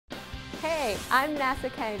Hey, I'm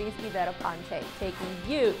NASA Kennedy's Iveta Ponte, taking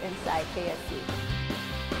you inside KSC.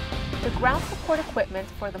 The ground support equipment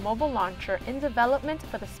for the mobile launcher in development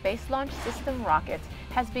for the Space Launch System rocket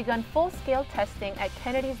has begun full-scale testing at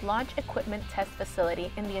Kennedy's Launch Equipment Test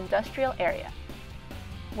Facility in the industrial area.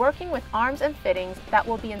 Working with arms and fittings that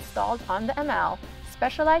will be installed on the ML,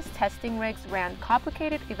 specialized testing rigs ran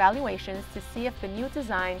complicated evaluations to see if the new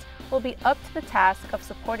designs will be up to the task of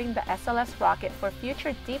supporting the SLS rocket for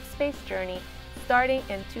future deep space journey starting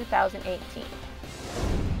in 2018.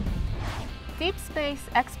 Deep space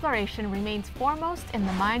exploration remains foremost in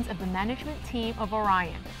the minds of the management team of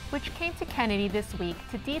Orion, which came to Kennedy this week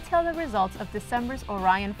to detail the results of December's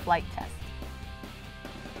Orion flight test.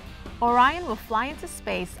 Orion will fly into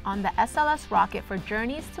space on the SLS rocket for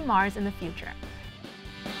journeys to Mars in the future.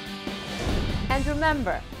 And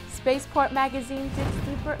remember, Spaceport Magazine digs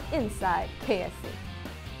deeper inside KSC.